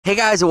Hey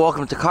guys, and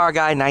welcome to Car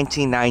Guy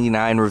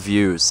 1999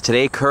 Reviews.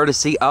 Today,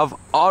 courtesy of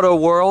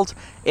Autoworld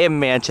in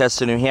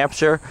Manchester, New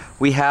Hampshire,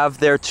 we have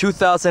their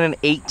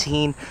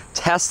 2018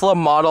 Tesla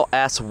Model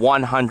S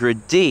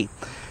 100D.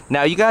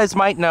 Now, you guys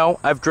might know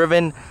I've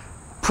driven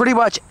pretty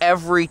much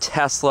every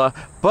Tesla,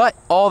 but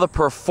all the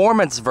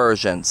performance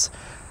versions.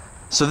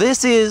 So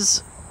this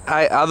is,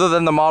 other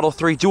than the Model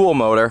 3 dual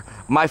motor,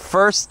 my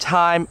first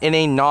time in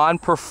a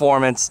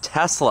non-performance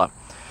Tesla.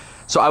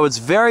 So I was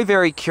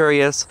very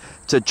curious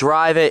to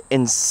drive it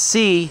and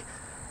see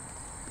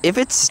if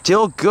it's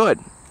still good.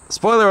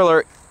 Spoiler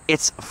alert,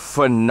 it's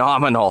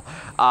phenomenal.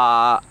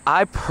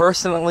 I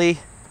personally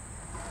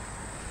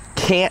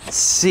can't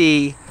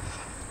see,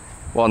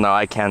 well, no,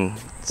 I can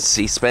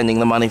see spending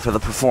the money for the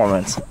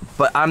performance,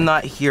 but I'm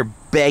not here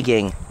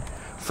begging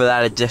for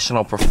that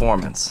additional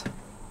performance.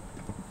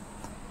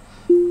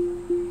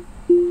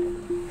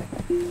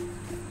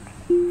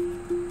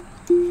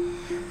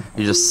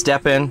 You just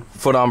step in,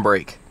 foot on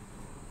brake.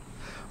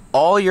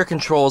 All your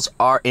controls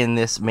are in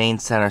this main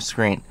center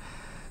screen.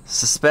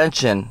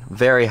 Suspension,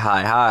 very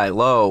high,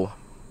 low.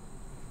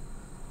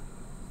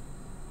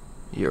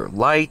 Your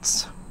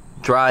lights,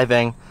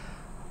 driving,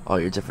 all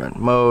your different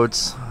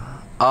modes,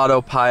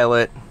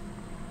 autopilot.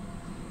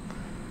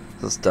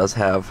 This does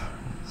have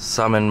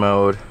summon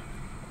mode,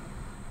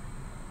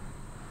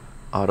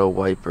 auto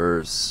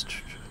wipers.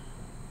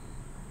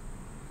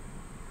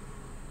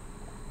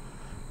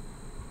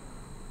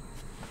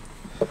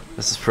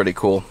 This is pretty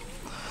cool.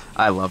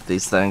 I love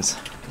these things.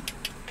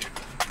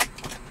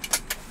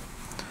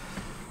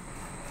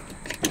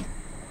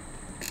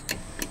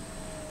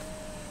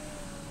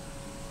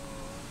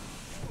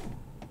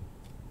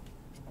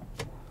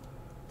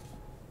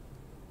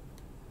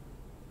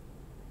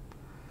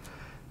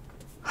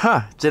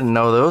 Didn't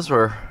know those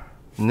were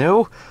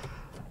new.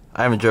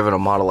 I haven't driven a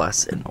Model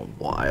S in a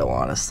while,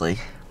 honestly.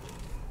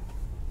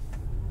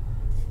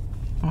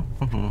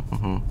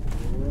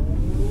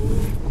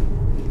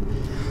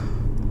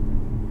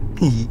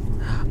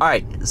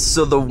 Alright,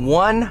 so the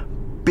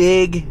one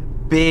big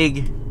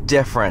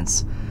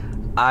difference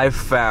I've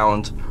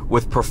found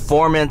with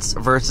performance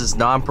versus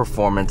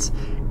non-performance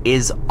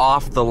is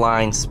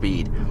off-the-line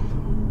speed.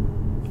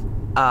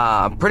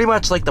 Pretty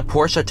much like the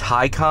Porsche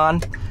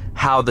Taycan,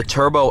 how the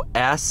Turbo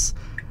S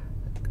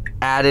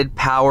added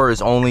power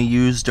is only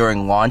used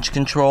during launch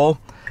control.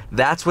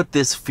 That's what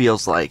this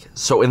feels like.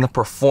 So in the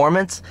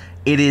performance,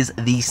 it is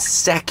the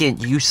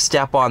second you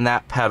step on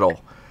that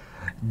pedal,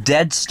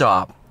 dead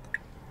stop,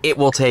 it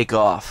will take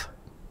off.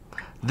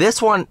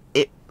 This one,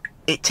 it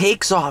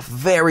takes off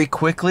very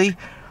quickly,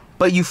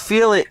 but you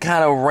feel it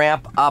kind of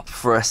ramp up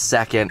for a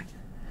second,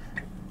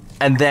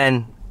 and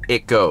then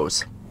it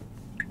goes.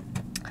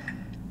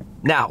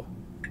 Now,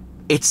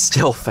 it's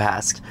still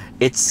fast.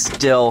 It's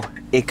still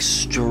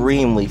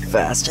extremely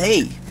fast.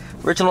 Hey,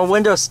 original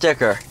window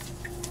sticker.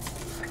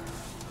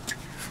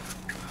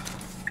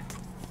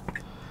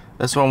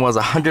 This one was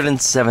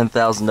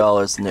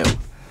 $107,000 new.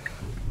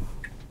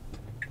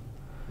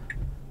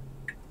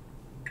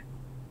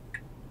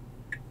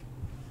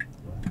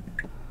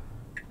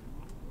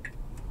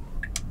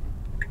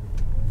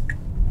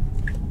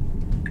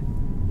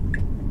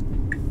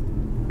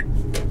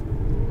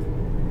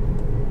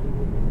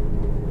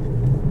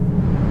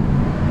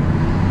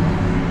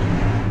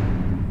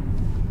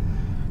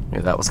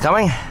 Knew that was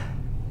coming.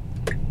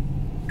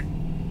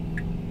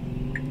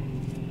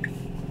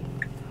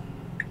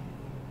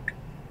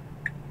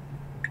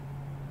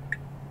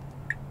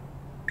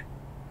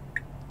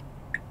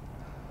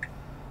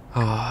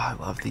 Oh, I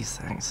love these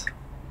things.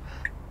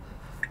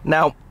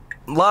 Now,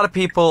 a lot of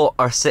people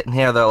are sitting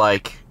here, they're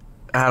like,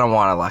 I don't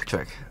want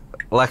electric.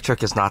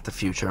 Electric is not the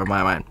future in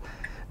my mind.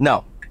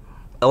 No,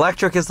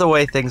 electric is the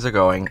way things are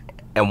going,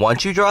 and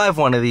once you drive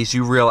one of these,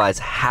 you realize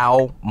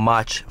how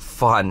much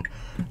fun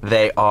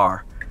they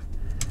are.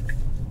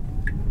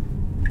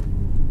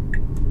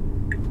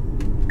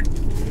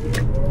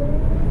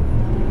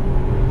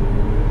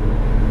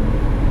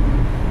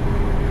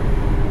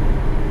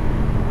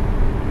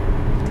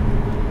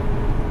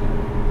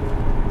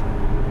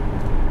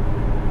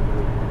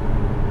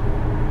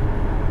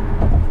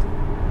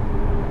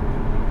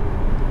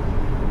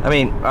 I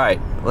mean, alright,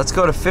 let's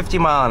go to 50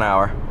 mile an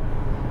hour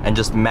and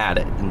just mat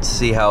it and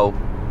see how...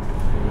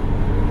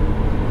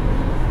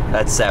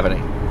 That's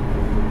 70.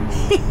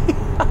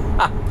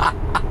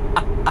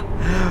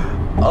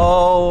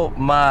 Oh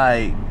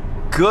my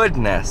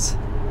goodness.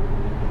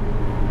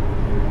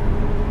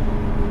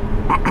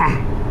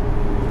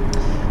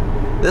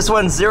 This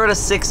one's 0 to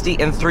 60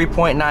 in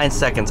 3.9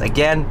 seconds.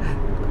 Again,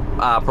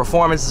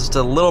 performance is just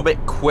a little bit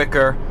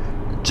quicker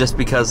just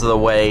because of the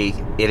way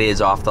it is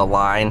off the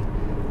line.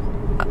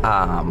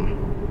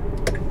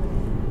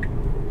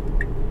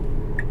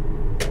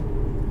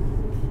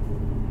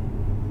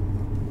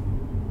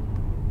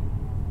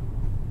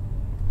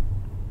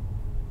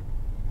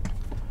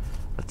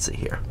 Let's see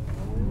here.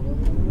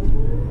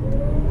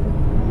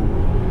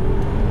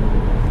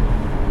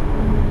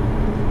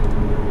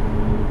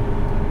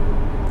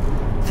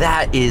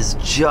 That is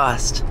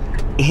just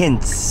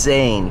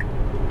insane.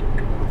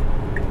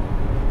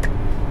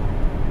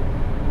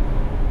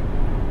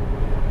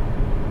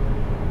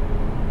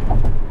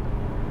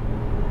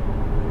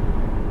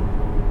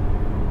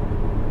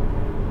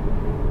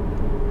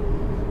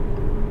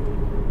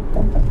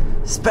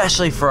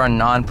 especially for a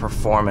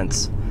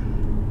non-performance.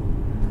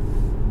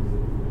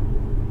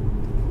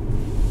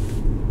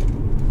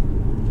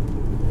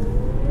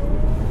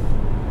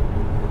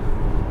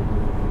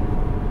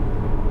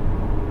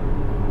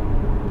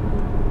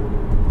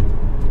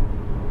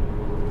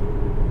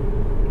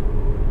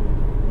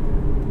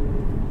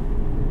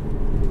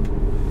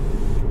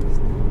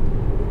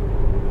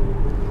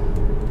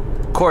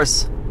 Of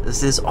course,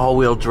 this is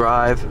all-wheel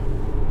drive.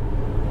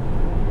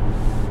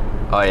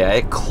 Oh yeah,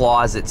 it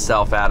claws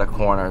itself out of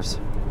corners.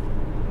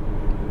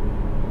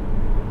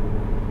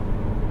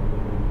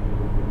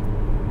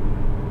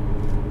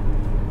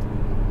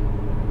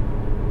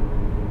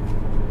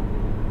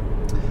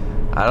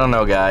 I don't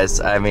know, guys.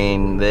 I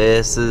mean,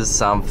 this is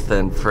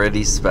something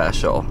pretty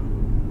special.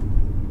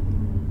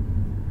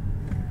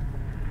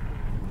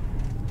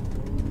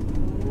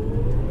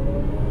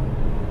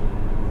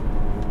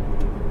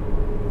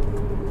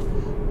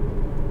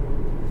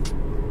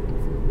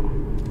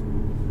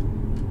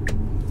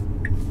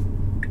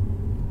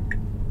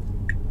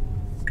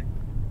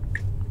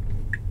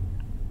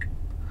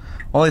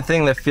 Only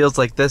thing that feels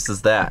like this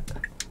is that.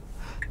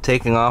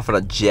 Taking off in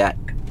a jet.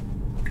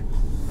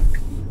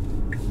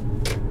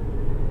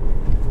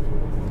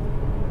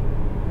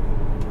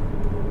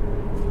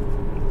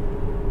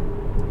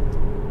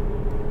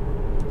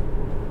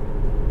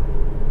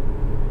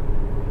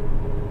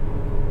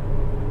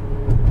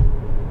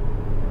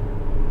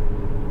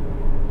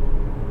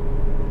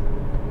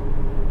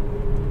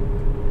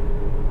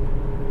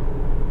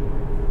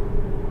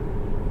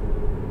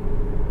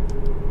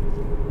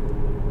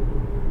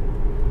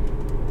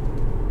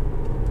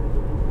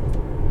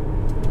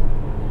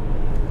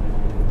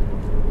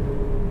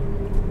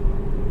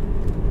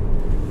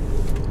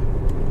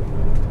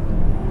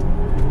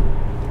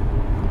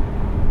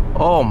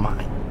 Oh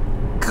my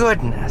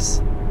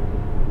goodness.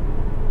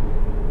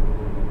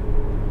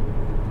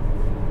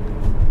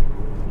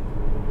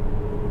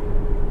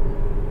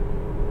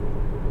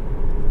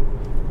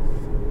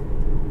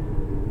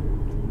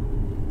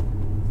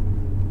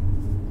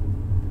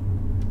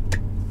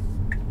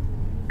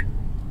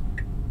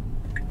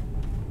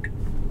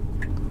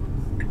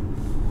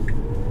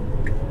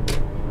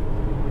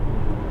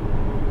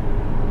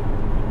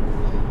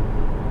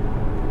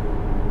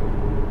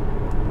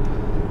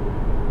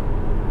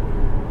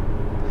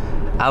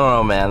 I don't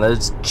know, man.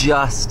 There's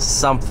just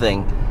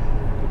something.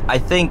 I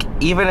think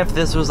even if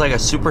this was like a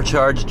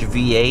supercharged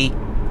V8,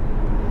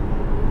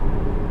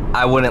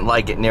 I wouldn't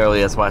like it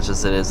nearly as much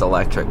as it is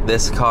electric.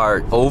 This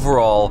car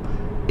overall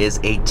is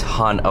a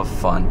ton of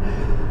fun.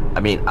 I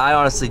mean, I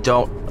honestly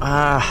don't...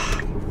 I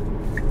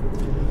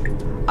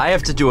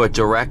have to do a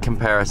direct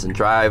comparison.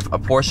 Drive a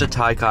Porsche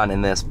Taycan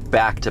and this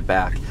back to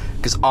back.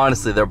 Because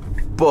honestly, they're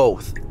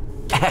both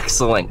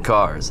excellent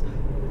cars.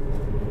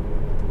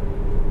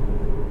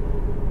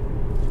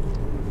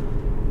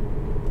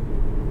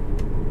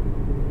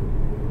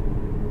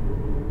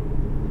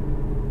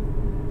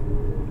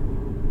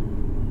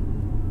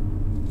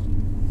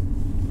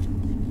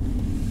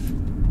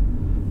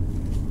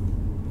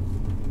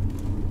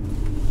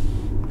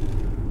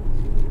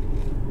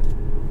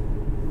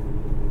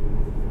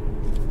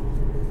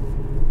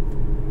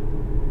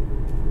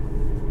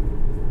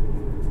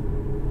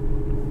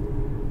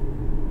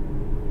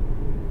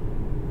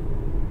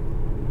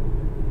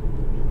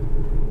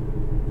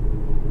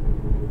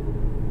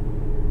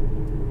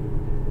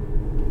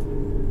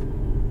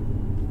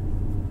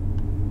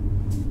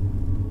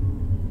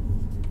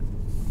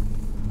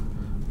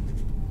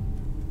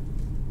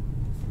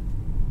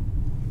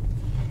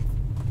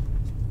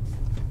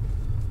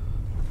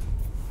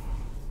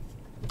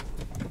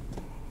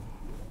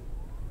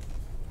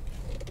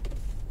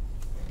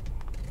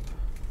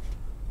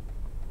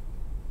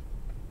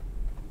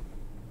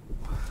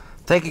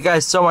 Thank you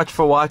guys so much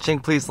for watching.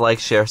 Please like,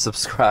 share,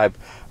 subscribe.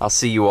 I'll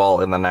see you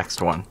all in the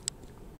next one.